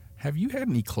 have you had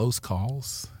any close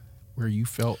calls where you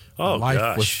felt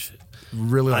life was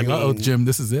really like, Jim,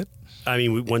 this is it?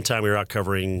 One time we were out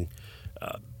covering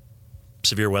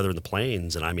severe weather in the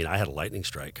plains, and I had a lightning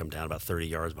strike come down about 30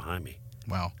 yards behind me.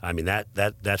 Wow.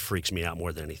 That freaks me out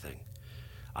more than anything.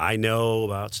 I know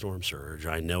about storm surge.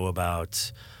 I know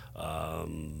about,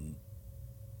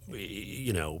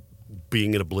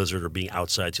 being in a blizzard or being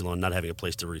outside too long, not having a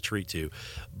place to retreat to.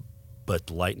 But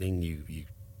lightning, you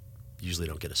usually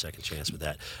don't get a second chance with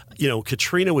that.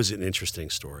 Katrina was an interesting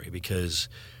story because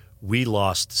we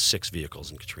lost 6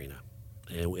 vehicles in Katrina,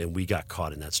 and we got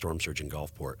caught in that storm surge in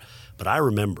Gulfport. But I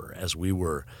remember as we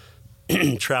were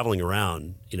traveling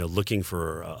around, looking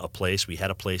for a place. We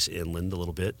had a place inland a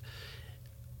little bit.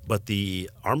 But the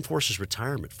Armed Forces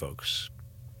retirement folks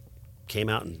came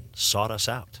out and sought us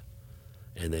out.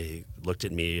 And they looked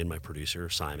at me and my producer,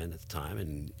 Simon, at the time,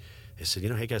 and they said,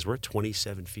 hey, guys, we're at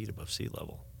 27 feet above sea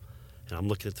level. And I'm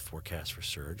looking at the forecast for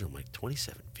surge, and I'm like,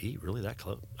 27 feet? Really that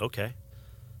close? Okay.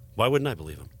 Why wouldn't I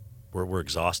believe them? We're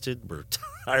exhausted. We're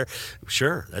tired.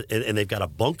 Sure. And they've got a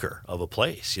bunker of a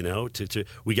place,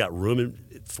 we got room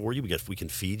for you. We can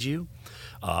feed you.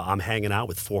 I'm hanging out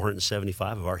with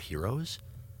 475 of our heroes.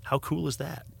 How cool is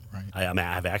that? Right. I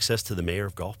have access to the mayor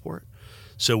of Gulfport.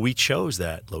 So we chose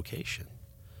that location.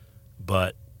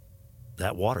 But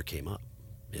that water came up.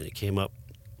 And it came up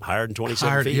higher than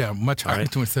 27 feet. Yeah, much higher than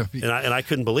 27 feet. And I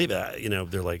couldn't believe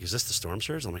it. They're like, is this the storm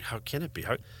surge? I'm like, how can it be?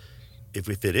 If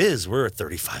it is, we're at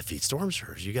 35 feet storm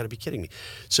surge. You got to be kidding me.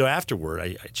 So afterward,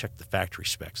 I checked the factory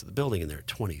specs of the building, and they're at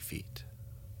 20 feet.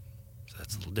 So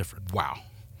that's a little different. Wow.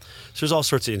 So there's all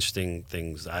sorts of interesting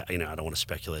things. I don't want to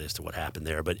speculate as to what happened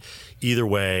there, but either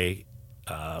way,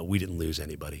 we didn't lose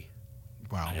anybody.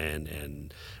 Wow.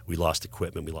 And we lost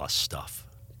equipment, we lost stuff,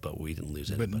 but we didn't lose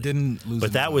anybody. But didn't lose.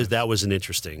 But that was an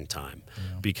interesting time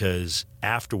because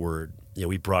afterward,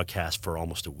 we broadcast for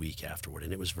almost a week afterward,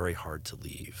 and it was very hard to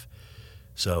leave.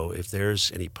 So if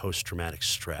there's any post-traumatic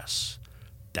stress,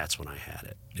 that's when I had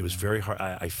it. It was very hard.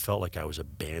 I felt like I was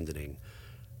abandoning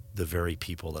the very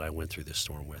people that I went through this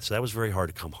storm with. So that was very hard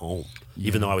to come home,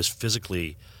 even though I was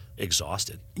physically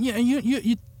exhausted. Yeah, and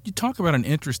you talk about an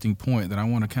interesting point that I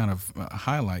want to kind of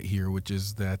highlight here, which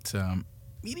is that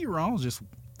meteorologists,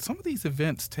 some of these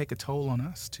events take a toll on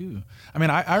us too.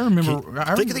 I remember.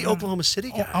 Think of the Oklahoma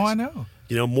City guys. Oh, I know.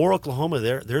 Moore, Oklahoma,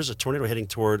 there's a tornado heading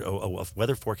toward a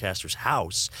weather forecaster's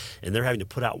house, and they're having to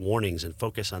put out warnings and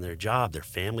focus on their job. Their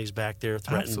family's back there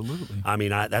threatened. Absolutely.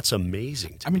 That's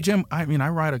amazing to me. Jim, I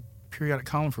write a periodic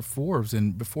column for Forbes,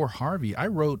 and before Harvey, I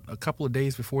wrote a couple of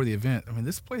days before the event.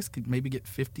 This place could maybe get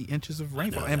 50 inches of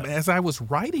rainfall. And as I was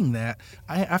writing that,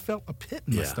 I felt a pit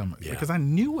in my stomach because I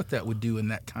knew what that would do in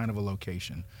that kind of a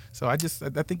location. So I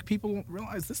think people don't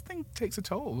realize this thing takes a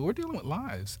toll. We're dealing with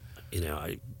lives.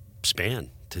 Span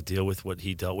to deal with what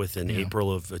he dealt with in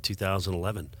April of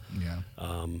 2011. Yeah.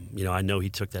 I know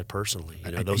he took that personally.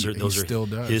 Those are still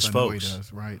does. His I folks. Know he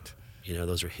does. Right.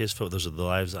 Those are his folks. Those are the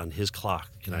lives on his clock,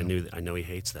 and I know he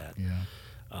hates that.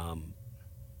 Yeah.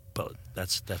 But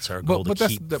that's our goal to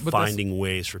keep finding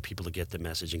ways for people to get the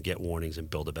message and get warnings and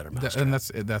build a better mousetrap. And that's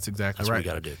exactly right. What we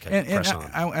got to do. Press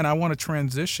on. And I want to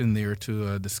transition there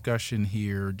to a discussion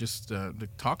here, just to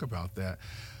talk about that.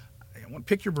 I want to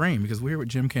pick your brain because we're with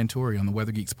Jim Cantore on the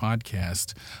Weather Geeks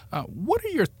podcast. What are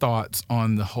your thoughts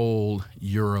on the whole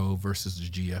Euro versus the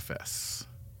GFS?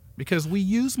 because we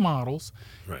use models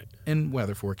Right. in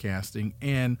weather forecasting,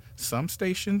 and some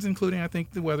stations, including I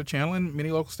think the Weather Channel and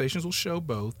many local stations, will show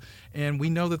both. And we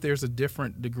know that there's a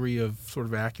different degree of sort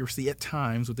of accuracy at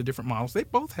times with the different models. They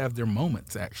both have their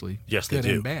moments, actually. Yes, good they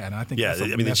do. and bad. And I think Yeah, that's I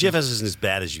something mean, the that's GFS isn't as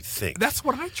bad as you think. That's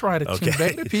what I try to Okay.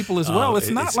 convey to people as well. It's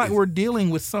not it's- like we're dealing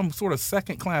with some sort of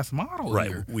second-class model Right.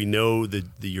 here. We know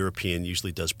that the European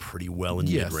usually does pretty well in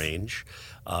Yes. mid-range.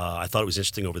 I thought it was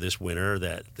interesting over this winter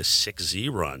that the 6Z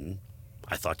run,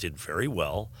 I thought, did very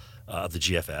well of the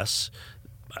GFS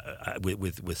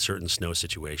with certain snow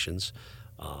situations,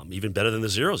 even better than the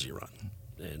 0Z run.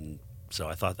 And so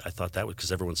I thought that was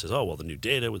because everyone says, oh, well, the new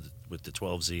data with the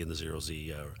 12Z and the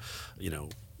 0Z,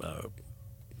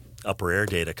 upper air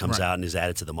data comes Right. out and is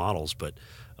added to the models. But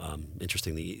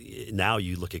interestingly, now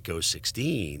you look at GOES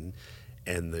 16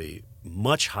 and the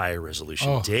much higher resolution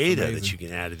Oh, it's data amazing. that you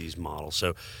can add to these models.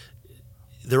 So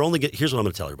they're only here's what I'm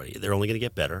going to tell everybody: they're only going to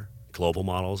get better, global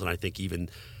models, and I think even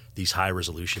these high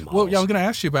resolution models. Well, yeah, I was going to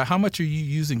ask you about how much are you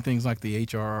using things like the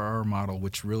HRR model,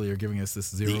 which really are giving us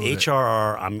this zero. The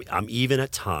HRR, I'm even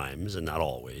at times, and not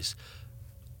always.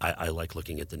 I like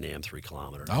looking at the NAM 3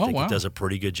 kilometer. I Oh, think wow. it does a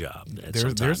pretty good job.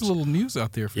 There's a little news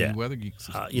out there for Yeah. you weather geeks.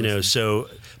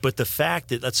 But the fact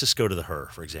that, let's just go to the HER,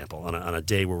 for example, on a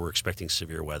day where we're expecting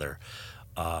severe weather,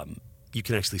 you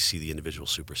can actually see the individual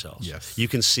supercells. Yes. You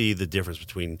can see the difference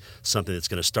between something that's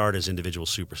going to start as individual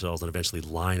supercells and eventually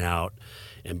line out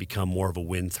and become more of a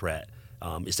wind threat.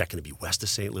 Is that going to be west of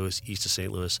St. Louis, east of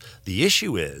St. Louis? The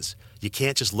issue is you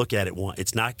can't just look at it once.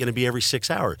 It's not going to be every 6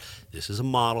 hours. This is a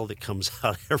model that comes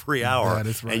out every hour, That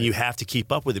is right. and you have to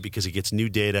keep up with it because it gets new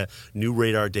data, new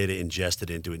radar data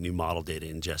ingested into it, new model data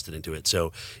ingested into it.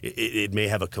 So it may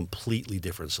have a completely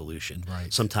different solution.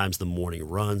 Right. Sometimes the morning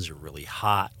runs are really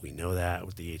hot. We know that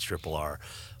with the HRRR.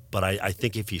 But I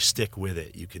think if you stick with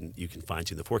it, you can fine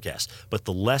tune the forecast. But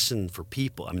the lesson for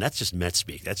people, I mean, that's just Met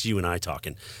speak. That's you and I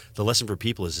talking. The lesson for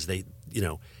people is they,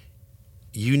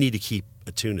 you need to keep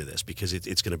attuned to this because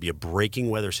it's going to be a breaking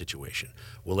weather situation.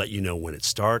 We'll let you know when it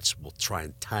starts. We'll try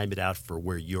and time it out for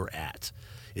where you're at.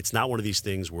 It's not one of these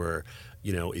things where,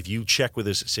 if you check with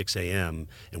us at 6 a.m.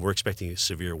 and we're expecting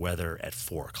severe weather at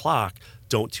 4 o'clock,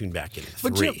 don't tune back in at 3.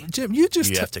 But Jim, you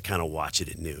have to kind of watch it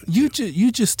at noon. You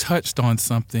just touched on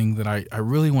something that I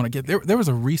really want to get. There was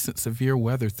a recent severe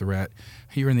weather threat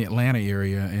here in the Atlanta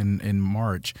area in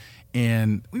March,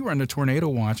 and we were under tornado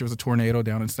watch. There was a tornado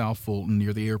down in South Fulton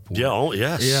near the airport. Yeah, oh,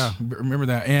 yes. Yeah, remember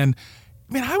that. And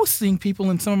man, I was seeing people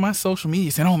in some of my social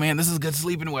media saying, oh, man, this is good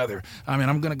sleeping weather. I mean,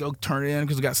 I'm going to go turn it in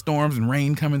because we got storms and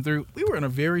rain coming through. We were in a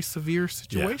very severe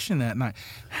situation that night.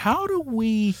 How do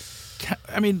we –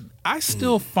 I mean, I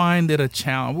still find it a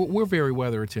challenge. We're very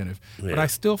weather attentive, but I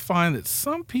still find that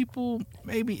some people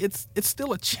maybe it's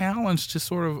still a challenge to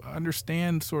sort of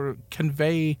understand, sort of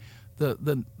convey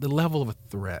the level of a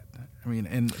threat. I mean,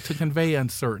 and to convey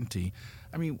uncertainty.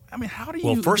 I mean, how do you?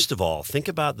 Well, first of all, think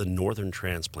about the northern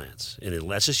transplants, and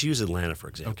let's just use Atlanta for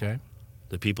example. Okay.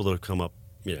 The people that have come up,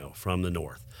 from the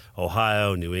north,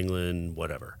 Ohio, New England,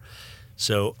 whatever.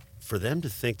 So for them to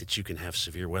think that you can have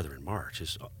severe weather in March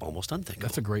is almost unthinkable.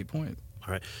 That's a great point.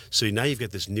 All right. So now you've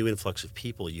got this new influx of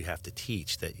people you have to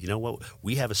teach that, you know what,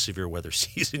 we have a severe weather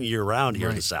season year round here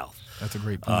in the South. That's a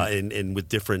great point. And with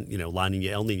different, La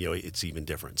Nina, El Nino, it's even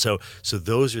different. So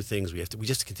those are things we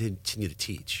just continue to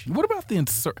teach. What about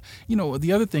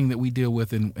the other thing that we deal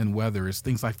with in weather is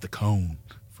things like the cone,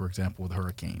 for example, with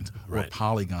hurricanes or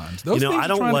polygons. Those things I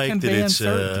don't are trying like to convey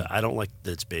uncertainty. I don't like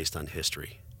that it's based on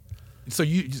history. So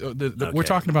we're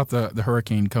talking about the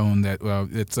hurricane cone. That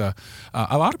it's a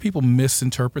lot of people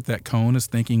misinterpret that cone as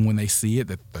thinking when they see it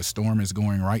that the storm is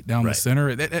going right down the center.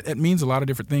 It means a lot of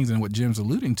different things, and what Jim's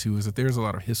alluding to is that there's a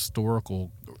lot of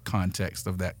historical context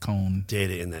of that cone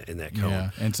Data in that cone. Yeah,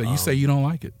 and so you say you don't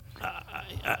like it.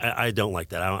 I don't like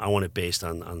that. I want it based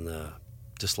on the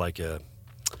just like an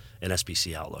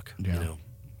SPC outlook. Yeah.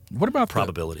 What about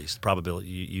probabilities?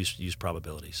 Use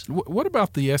probabilities. What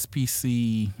about the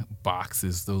SPC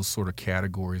boxes? Those sort of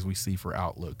categories we see for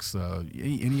outlooks.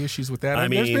 Any issues with that?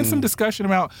 There's been some discussion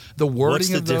about the wording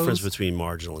of those. What's the difference between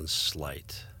marginal and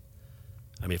slight?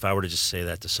 I mean, if I were to just say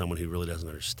that to someone who really doesn't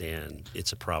understand,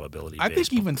 it's a probability. I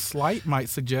think even slight might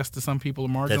suggest to some people a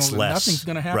marginal that nothing's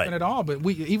going to happen at all. But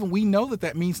we know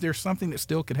that means there's something that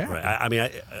still could happen.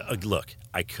 Right. Look,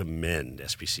 I commend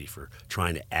SPC for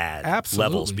trying to add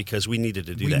levels because we needed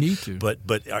to do that. We need to. But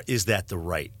is that the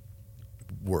right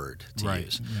word to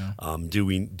use? Yeah. Do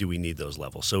we need those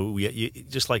levels? So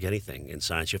just like anything in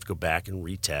science, you have to go back and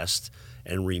retest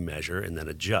and remeasure and then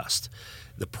adjust.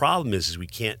 The problem is we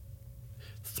can't.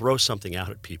 throw something out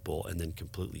at people and then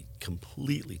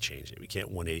completely change it. We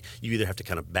can't 180. You either have to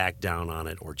kind of back down on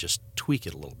it or just tweak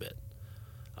it a little bit.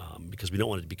 Because we don't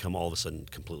want it to become all of a sudden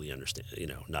completely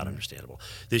not understandable.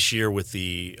 This year with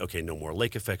no more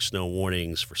lake effect snow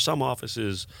warnings for some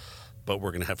offices, but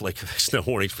we're going to have lake effect snow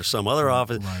warnings for some other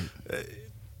office. Right.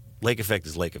 Lake effect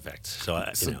is lake effect.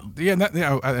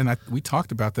 We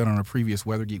talked about that on a previous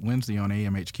Weather Geek Wednesday on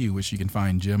AMHQ, which you can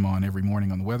find Jim on every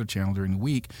morning on the Weather Channel during the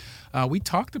week. We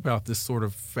talked about this sort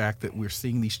of fact that we're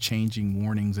seeing these changing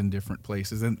warnings in different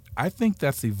places, and I think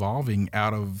that's evolving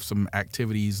out of some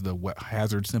activities, the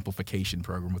Hazard Simplification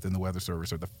Program within the Weather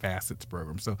Service, or the FACETS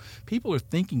program. So people are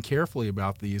thinking carefully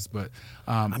about these, but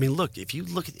look, if you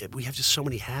look at it, we have just so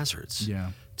many hazards.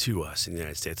 To us in the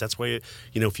United States. That's why,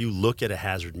 if you look at a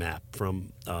hazard map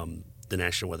from the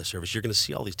National Weather Service, you're going to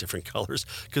see all these different colors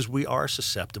because we are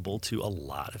susceptible to a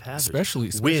lot of hazards. Especially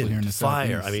wind, here in the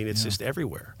fire. Southeast. It's just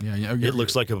everywhere. Yeah. It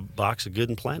looks like a box of good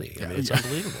and plenty. It's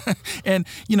unbelievable. And,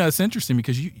 it's interesting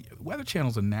because Weather Channel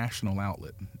is a national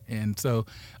outlet. And so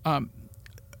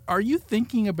are you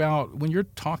thinking about, when you're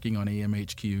talking on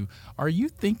AMHQ, are you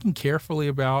thinking carefully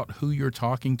about who you're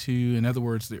talking to? In other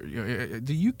words,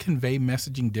 do you convey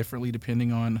messaging differently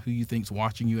depending on who you think's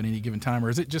watching you at any given time, or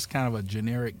is it just kind of a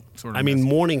generic sort of message?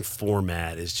 Morning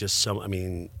format is just I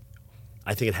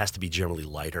think it has to be generally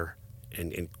lighter.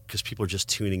 And because people are just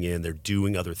tuning in, they're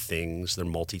doing other things, they're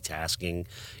multitasking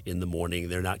in the morning,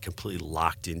 they're not completely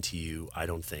locked into you, I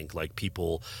don't think, like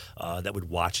people that would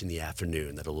watch in the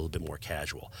afternoon that are a little bit more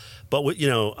casual. But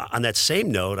on that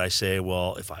same note, I say,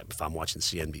 well, if I'm watching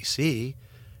CNBC,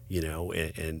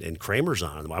 and Kramer's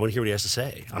on, I want to hear what he has to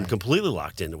say. Right. I'm completely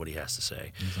locked into what he has to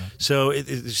say. Exactly. So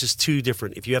it's just two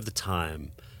different. If you have the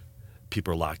time,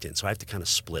 people are locked in. So I have to kind of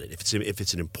split it. If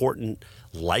it's an important,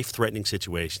 life-threatening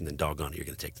situation, then doggone it, you're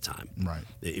going to take the time. Right.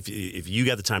 If you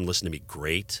got the time to listen to me,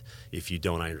 great. If you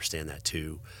don't, I understand that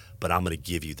too. But I'm going to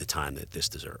give you the time that this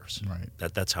deserves. Right.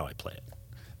 That's how I play it.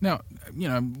 Now,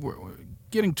 we're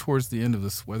getting towards the end of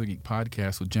this Weather Geek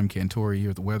podcast with Jim Cantore here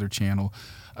at the Weather Channel.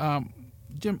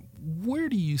 Jim, where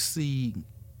do you see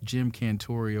Jim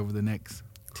Cantore over the next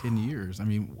 10 years? I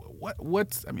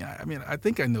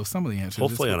think I know some of the answers.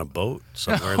 Hopefully on a boat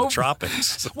somewhere in the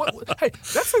tropics. We want to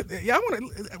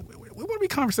be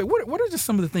conversation. What are just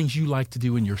some of the things you like to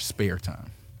do in your spare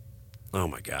time? Oh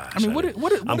my gosh! I'm kind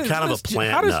of a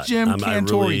plant nut. How does Jim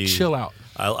Cantore chill out?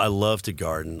 I love to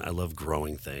garden. I love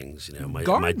growing things.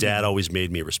 My dad always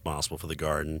made me responsible for the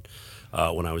garden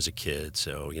when I was a kid.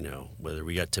 So whether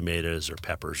we got tomatoes or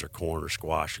peppers or corn or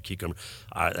squash or cucumber,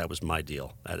 that was my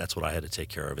deal. That's what I had to take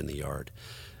care of in the yard.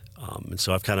 And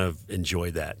so I've kind of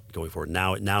enjoyed that going forward.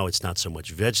 Now it's not so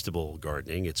much vegetable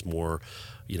gardening; it's more,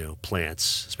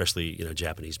 plants, especially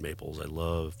Japanese maples. I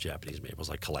love Japanese maples.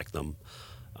 I collect them.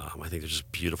 I think they're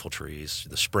just beautiful trees in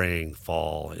the spring,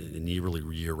 fall, and really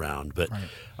year-round. But right.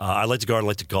 I like to garden, I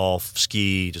like to golf,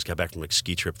 ski. Just got back from a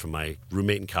ski trip from my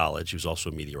roommate in college, who's also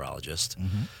a meteorologist.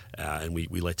 Mm-hmm. And we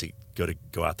like to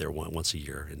go out there once a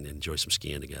year and enjoy some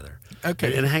skiing together.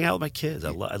 Okay. And hang out with my kids.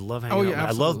 I love hanging out.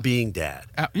 I love being dad.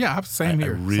 Same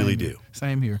here. I really do.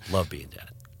 Same here. Love being dad.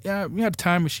 Yeah, you had a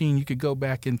time machine. You could go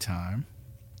back in time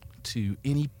to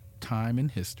any time in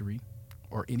history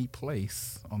or any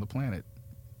place on the planet.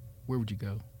 Where would you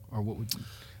go, or what would you?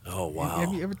 Oh wow!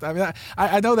 Have you ever,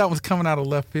 I know that was coming out of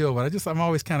left field, but I'm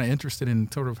always kind of interested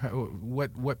in sort of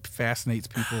what fascinates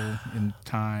people in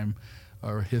time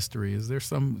or history. Is there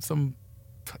some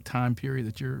time period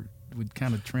that would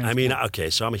kind of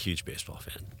transport? So I'm a huge baseball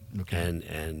fan, okay,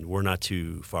 and we're not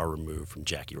too far removed from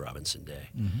Jackie Robinson Day.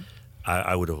 Mm-hmm.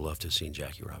 I would have loved to have seen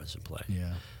Jackie Robinson play.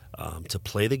 Yeah, to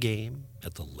play the game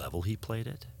at the level he played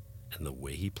it, and the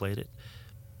way he played it.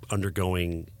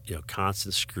 Undergoing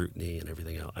constant scrutiny and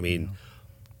everything else. I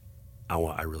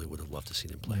really would have loved to see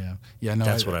him play. Yeah, no,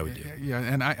 that's what I would do. Yeah,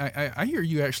 and I hear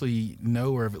you actually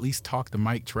know or have at least talked to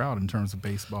Mike Trout in terms of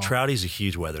baseball. Trouty's a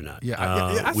huge weather nut. Yeah,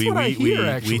 that's what I hear.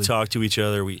 Actually, we talk to each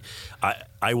other.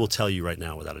 I will tell you right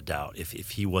now, without a doubt,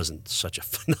 if he wasn't such a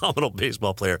phenomenal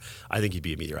baseball player, I think he'd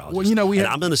be a meteorologist. Well,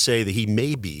 I'm going to say that he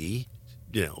may be,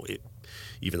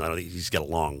 even though he's got a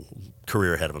long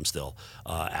career ahead of him still,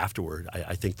 afterward,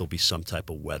 I think there'll be some type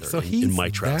of weather in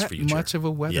Mike Trout's future. So much of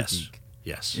a weather geek.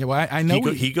 Yes. Yeah, well, I know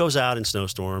he goes out in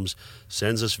snowstorms,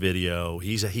 sends us video.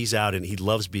 He's out and he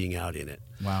loves being out in it.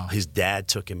 Wow. His dad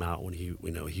took him out when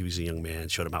he was a young man,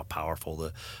 showed him how powerful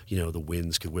the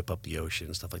winds could whip up the ocean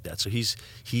and stuff like that. So he's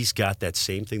got that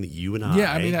same thing that you and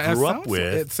I grew up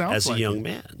with as a young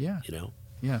man. Yeah.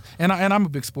 Yeah, and I'm a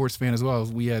big sports fan as well.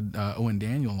 We had Owen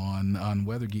Daniel on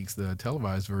Weather Geeks, the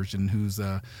televised version, who's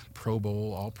a Pro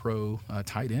Bowl, All-Pro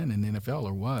tight end in the NFL,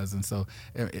 or was. And so,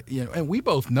 and we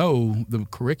both know the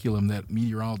curriculum that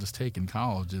meteorologists take in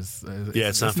college is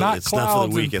it's not clouds for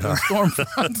the weak at heart. Storm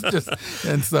fronts.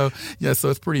 And so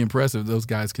it's pretty impressive those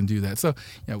guys can do that. So,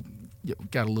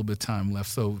 got a little bit of time left.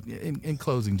 So, in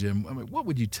closing, Jim, I mean, what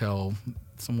would you tell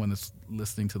someone that's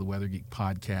listening to the Weather Geek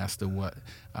podcast of what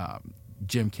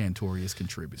Jim Cantore has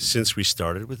contributed? Since we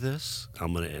started with this,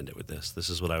 I'm going to end it with this. This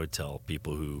is what I would tell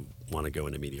people who want to go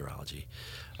into meteorology.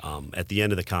 At the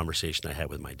end of the conversation I had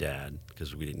with my dad,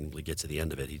 because we didn't really get to the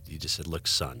end of it, he just said, look,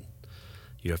 son,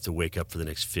 you have to wake up for the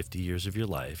next 50 years of your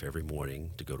life every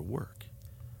morning to go to work.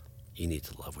 You need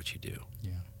to love what you do.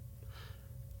 Yeah.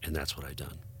 And that's what I've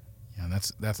done. Yeah,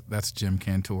 that's Jim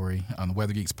Cantore on the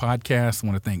Weather Geeks podcast. I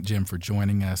want to thank Jim for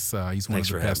joining us. He's one of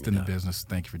the best in the business.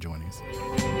 Thank you for joining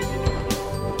us.